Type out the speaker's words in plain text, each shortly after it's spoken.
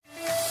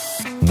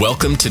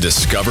Welcome to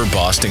Discover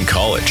Boston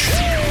College,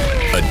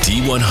 a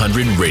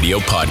D100 radio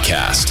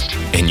podcast,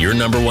 and your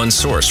number one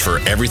source for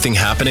everything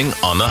happening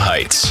on the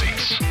Heights.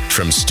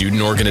 From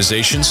student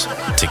organizations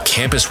to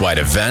campus-wide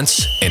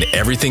events and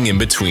everything in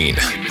between.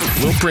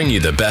 We'll bring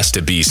you the best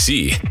of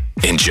BC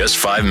in just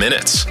 5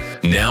 minutes.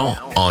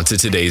 Now, on to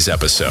today's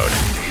episode.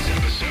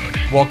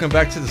 Welcome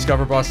back to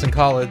Discover Boston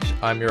College.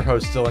 I'm your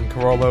host, Dylan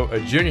Carollo, a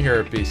junior here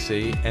at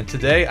BC, and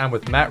today I'm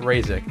with Matt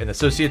Razik, an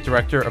Associate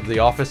Director of the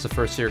Office of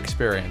First Year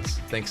Experience.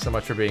 Thanks so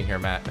much for being here,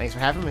 Matt. Thanks for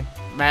having me.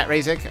 Matt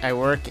Razik. I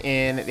work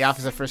in the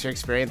Office of First Year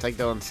Experience, like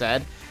Dylan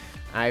said.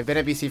 I've been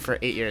at BC for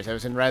 8 years. I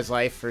was in Res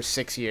Life for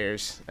 6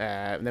 years,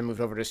 and then moved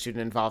over to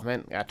student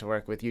involvement. Got to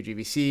work with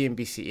UGBC and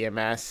BC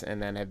EMS,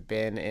 and then have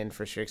been in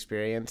First Year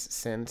Experience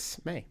since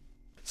May.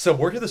 So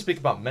we're here to speak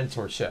about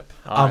mentorship.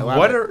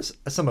 What are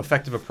some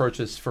effective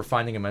approaches for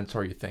finding a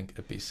mentor, you think,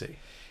 at BC?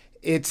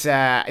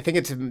 I think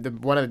it's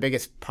one of the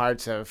biggest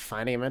parts of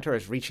finding a mentor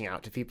is reaching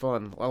out to people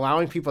and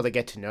allowing people to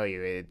get to know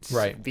you. It's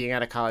right. Being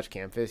at a college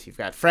campus. You've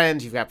got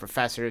friends, you've got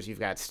professors, you've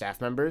got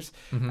staff members,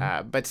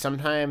 but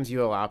sometimes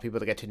you allow people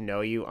to get to know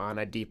you on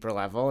a deeper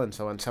level. And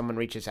so when someone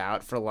reaches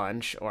out for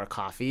lunch or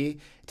coffee,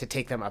 to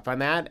take them up on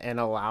that and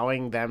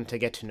allowing them to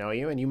get to know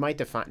you, and you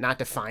might not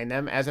define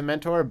them as a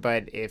mentor,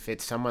 but if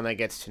it's someone that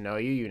gets to know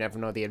you, you never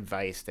know the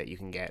advice that you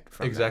can get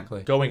from Exactly.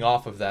 them. Going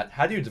off of that,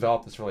 how do you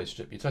develop this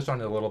relationship? You touched on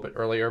it a little bit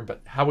earlier,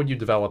 but how would you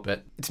develop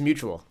it? It's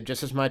mutual.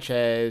 Just as much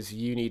as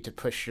you need to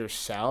push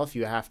yourself,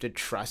 you have to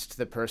trust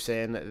the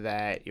person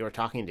that you're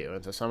talking to.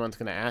 And so someone's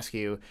going to ask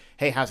you,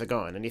 hey, how's it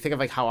going? And you think of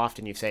like how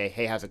often you say,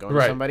 hey, how's it going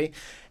to somebody?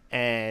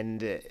 And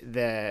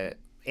the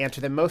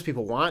answer that most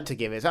people want to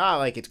give is,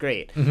 it's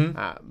great.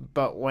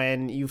 But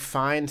when you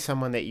find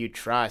someone that you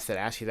trust that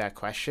asks you that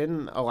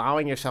question,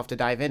 allowing yourself to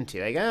dive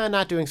into, like,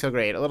 not doing so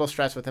great, a little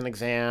stressed with an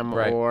exam,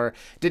 or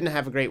didn't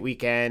have a great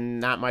weekend,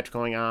 not much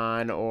going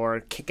on,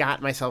 or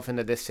got myself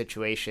into this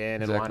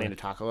situation and wanting to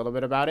talk a little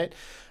bit about it.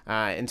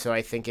 And so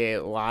I think a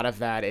lot of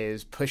that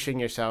is pushing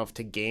yourself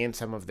to gain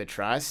some of the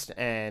trust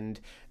and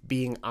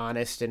being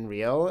honest and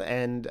real.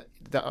 And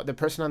the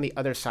person on the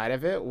other side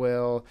of it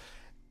will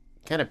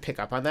kind of pick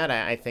up on that.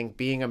 I think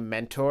being a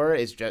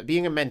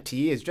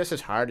mentee is just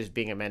as hard as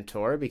being a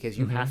mentor, because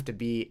you have to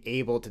be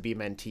able to be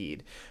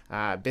menteed.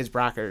 Biz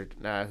Brocker,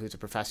 who's a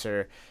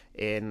professor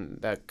in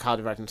the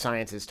College of Arts and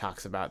Sciences,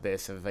 talks about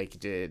this of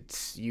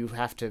you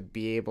have to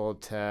be able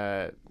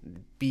to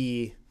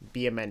be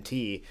a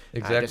mentee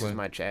just as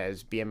much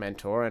as be a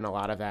mentor, and a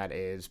lot of that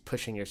is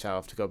pushing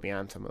yourself to go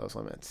beyond some of those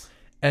limits.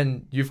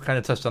 And you've kind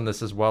of touched on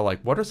this as well. Like,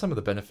 what are some of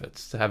the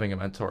benefits to having a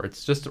mentor?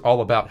 It's just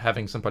all about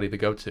having somebody to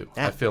go to.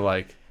 Yeah. I feel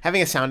like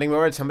having a sounding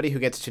board, somebody who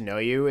gets to know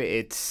you.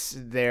 It's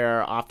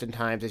there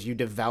oftentimes as you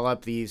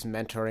develop these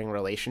mentoring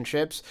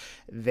relationships,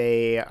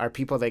 they are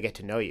people that get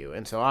to know you.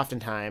 And so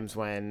oftentimes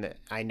when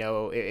I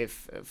know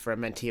if for a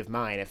mentee of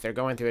mine, if they're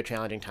going through a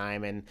challenging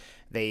time and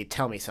they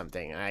tell me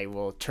something, I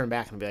will turn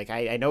back and be like,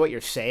 I know what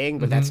you're saying,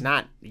 but that's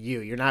not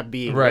you. You're not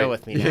being real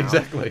with me now.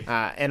 Exactly.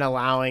 And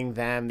allowing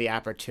them the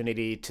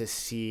opportunity to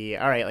see,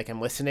 all right, like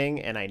I'm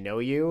listening and I know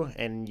you,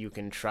 and you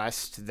can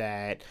trust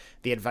that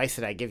the advice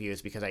that I give you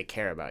is because I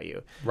care about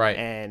you. Right.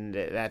 And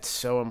that's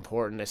so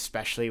important,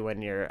 especially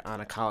when you're on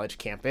a college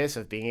campus,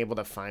 of being able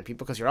to find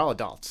people, because you're all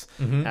adults,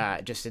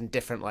 just in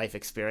different life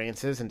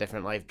experiences and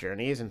different life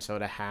journeys. And so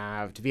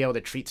to be able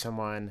to treat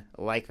someone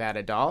like that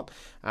adult,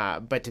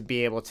 but to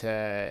be able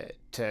to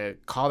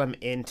call them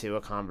into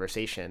a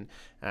conversation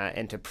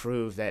and to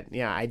prove that,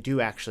 I do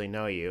actually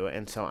know you.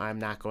 And so I'm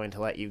not going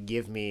to let you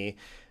give me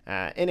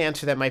an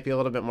answer that might be a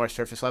little bit more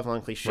surface level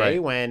and cliche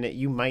when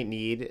you might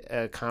need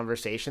a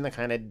conversation that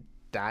kind of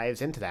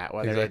dives into that,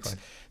 whether it's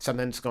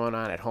something's going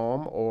on at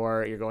home,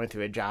 or you're going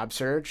through a job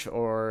search,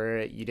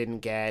 or you didn't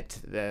get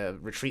the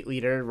retreat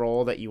leader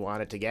role that you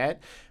wanted to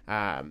get.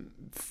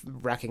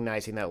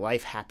 Recognizing that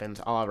life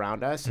happens all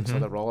around us, and so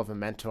the role of a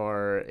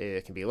mentor,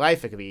 it can be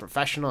life, it could be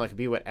professional, it could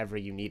be whatever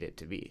you need it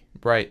to be.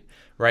 Right.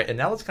 And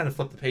now let's kind of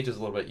flip the pages a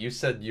little bit. You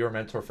said you're a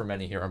mentor for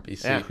many here on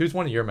BC. Yeah. Who's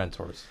one of your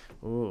mentors?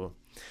 Ooh.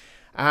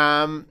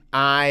 So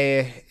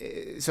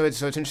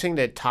it's interesting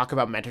to talk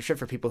about mentorship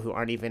for people who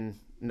aren't even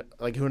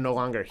who are no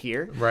longer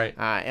here. Right.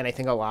 And I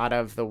think a lot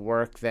of the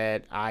work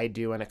that I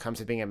do when it comes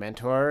to being a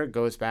mentor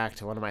goes back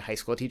to one of my high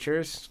school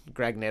teachers,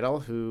 Greg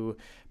Niddle, who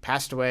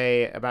passed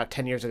away about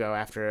 10 years ago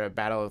after a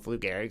battle with Lou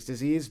Gehrig's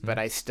disease. But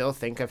I still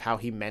think of how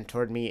he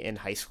mentored me in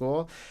high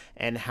school,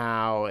 and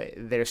how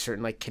there's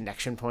certain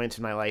connection points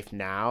in my life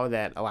now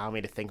that allow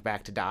me to think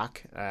back to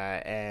Doc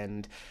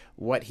and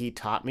what he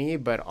taught me,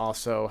 but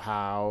also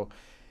how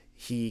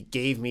he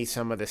gave me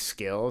some of the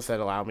skills that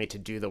allow me to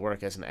do the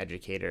work as an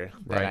educator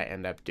that I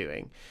end up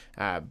doing.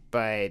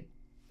 But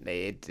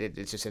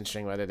it's just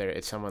interesting whether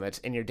it's someone that's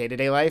in your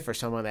day-to-day life or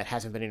someone that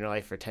hasn't been in your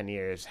life for 10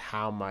 years,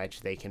 how much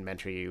they can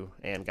mentor you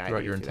and guide you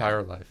throughout your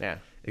entire life. Yeah.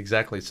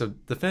 Exactly. So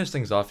to finish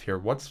things off here,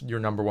 what's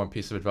your number one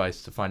piece of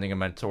advice to finding a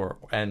mentor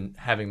and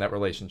having that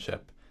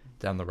relationship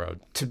down the road?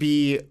 To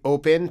be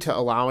open to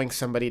allowing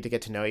somebody to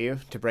get to know you,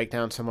 to break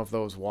down some of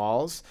those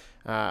walls,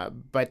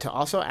 But to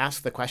also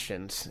ask the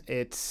questions.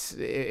 It's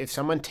if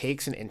someone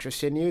takes an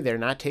interest in you, they're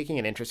not taking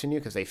an interest in you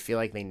because they feel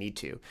like they need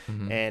to.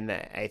 And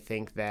I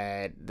think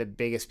that the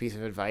biggest piece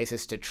of advice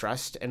is to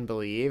trust and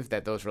believe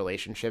that those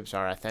relationships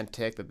are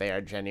authentic, that they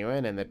are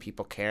genuine, and that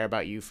people care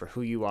about you for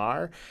who you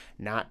are,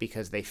 not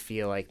because they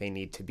feel like they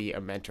need to be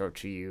a mentor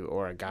to you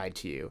or a guide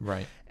to you.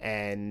 Right.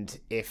 And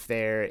if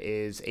there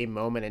is a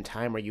moment in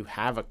time where you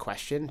have a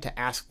question, to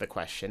ask the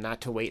question,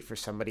 not to wait for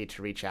somebody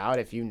to reach out.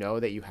 If you know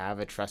that you have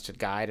a trusted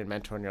guide and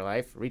mentor in your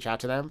life, reach out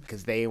to them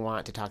because they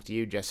want to talk to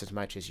you just as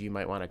much as you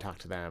might want to talk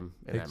to them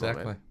in that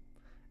moment.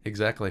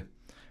 Exactly.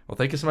 Well,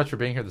 thank you so much for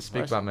being here to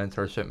speak about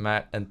mentorship,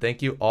 Matt. And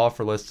thank you all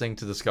for listening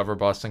to Discover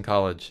Boston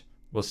College.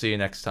 We'll see you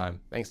next time.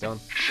 Thanks, Dylan.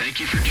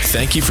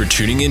 Thank you for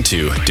tuning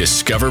into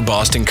Discover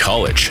Boston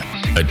College,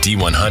 a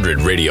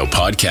D100 radio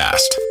podcast.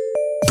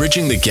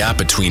 Bridging the gap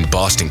between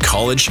Boston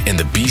College and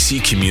the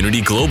BC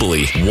community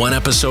globally, one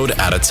episode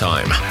at a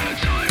time.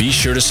 Be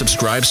sure to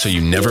subscribe so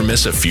you never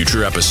miss a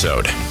future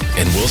episode.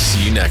 And we'll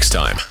see you next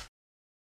time.